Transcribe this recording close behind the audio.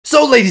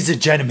So ladies and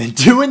gentlemen,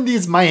 doing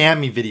these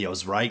Miami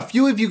videos, right? A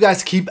few of you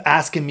guys keep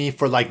asking me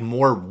for like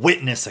more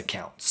witness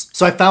accounts.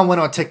 So I found one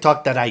on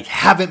TikTok that I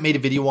haven't made a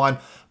video on,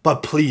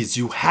 but please,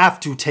 you have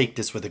to take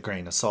this with a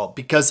grain of salt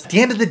because at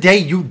the end of the day,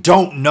 you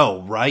don't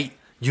know, right?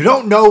 You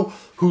don't know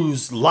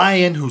who's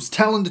lying, who's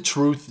telling the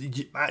truth,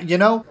 you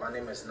know? My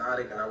name is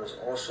Nadik and I was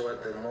also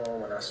at the mall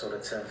when I saw the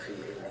 10 feet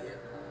Indian.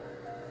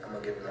 I'm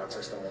gonna give you my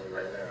testimony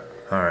right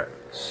now. All right.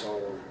 So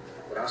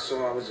what I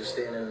saw, I was just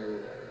standing in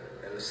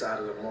the side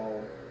of the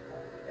mall,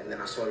 and then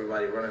I saw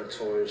everybody running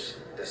towards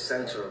the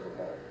center of the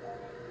mall.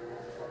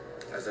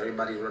 As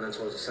everybody's running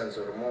towards the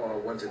center of the mall, I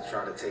went to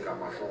try to take out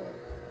my phone.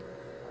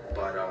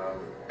 But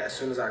as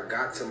soon as I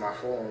got to my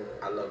phone,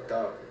 I looked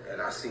up and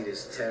I see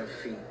this 10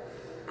 feet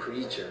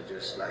creature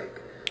just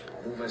like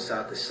moving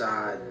side to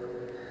side.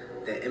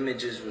 The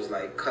images was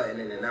like cutting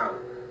in and out.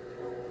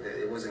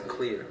 It wasn't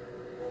clear.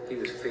 He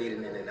was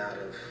fading in and out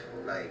of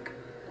like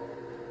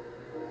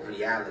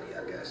reality,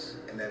 I guess.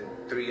 And then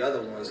 3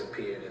 other ones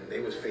appeared and they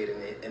was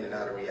fading in and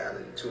out of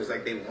reality too. It's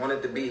like they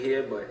wanted to be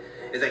here, but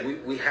it's like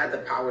we had the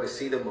power to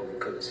see them, but we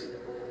couldn't see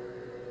them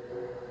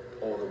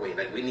all the way.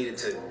 Like we needed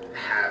to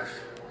have,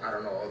 I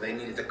don't know, or they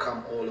needed to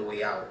come all the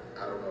way out.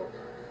 I don't know.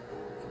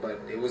 But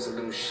it was a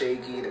little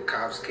shaky. The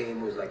cops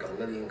came. It was like 1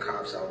 million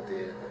cops out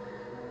there.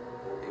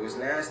 It was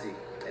nasty.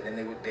 And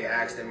then they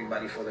asked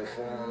everybody for their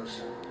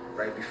phones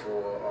right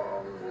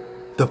before.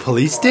 The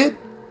police did?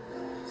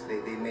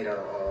 They made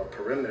a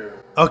perimeter.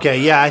 Okay,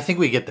 yeah, I think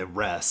we get the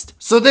rest.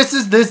 So this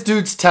is this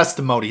dude's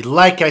testimony.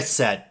 Like I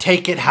said,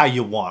 take it how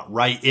you want,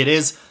 right? It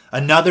is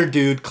another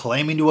dude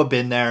claiming to have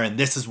been there, and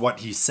this is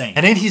what he's saying.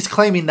 And then he's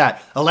claiming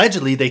that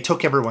allegedly they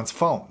took everyone's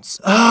phones.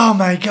 Oh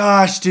my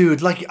gosh,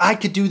 dude, like I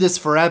could do this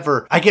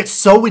forever. I get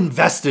so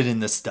invested in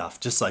this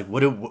stuff. Just like,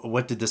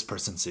 what did this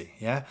person see?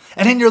 Yeah.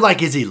 And then you're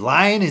like, is he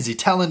lying? Is he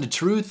telling the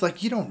truth?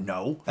 Like, you don't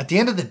know. At the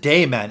end of the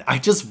day, man, I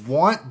just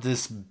want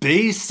this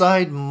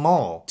Bayside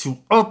Mall to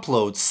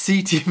upload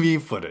CTV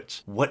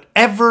footage.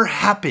 Whatever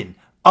happened,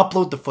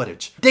 upload the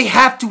footage. They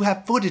have to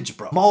have footage,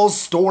 bro. Malls,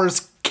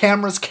 stores,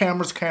 cameras.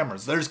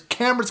 There's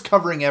cameras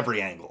covering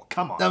every angle.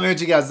 Come on. Tell me what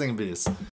you guys think of this.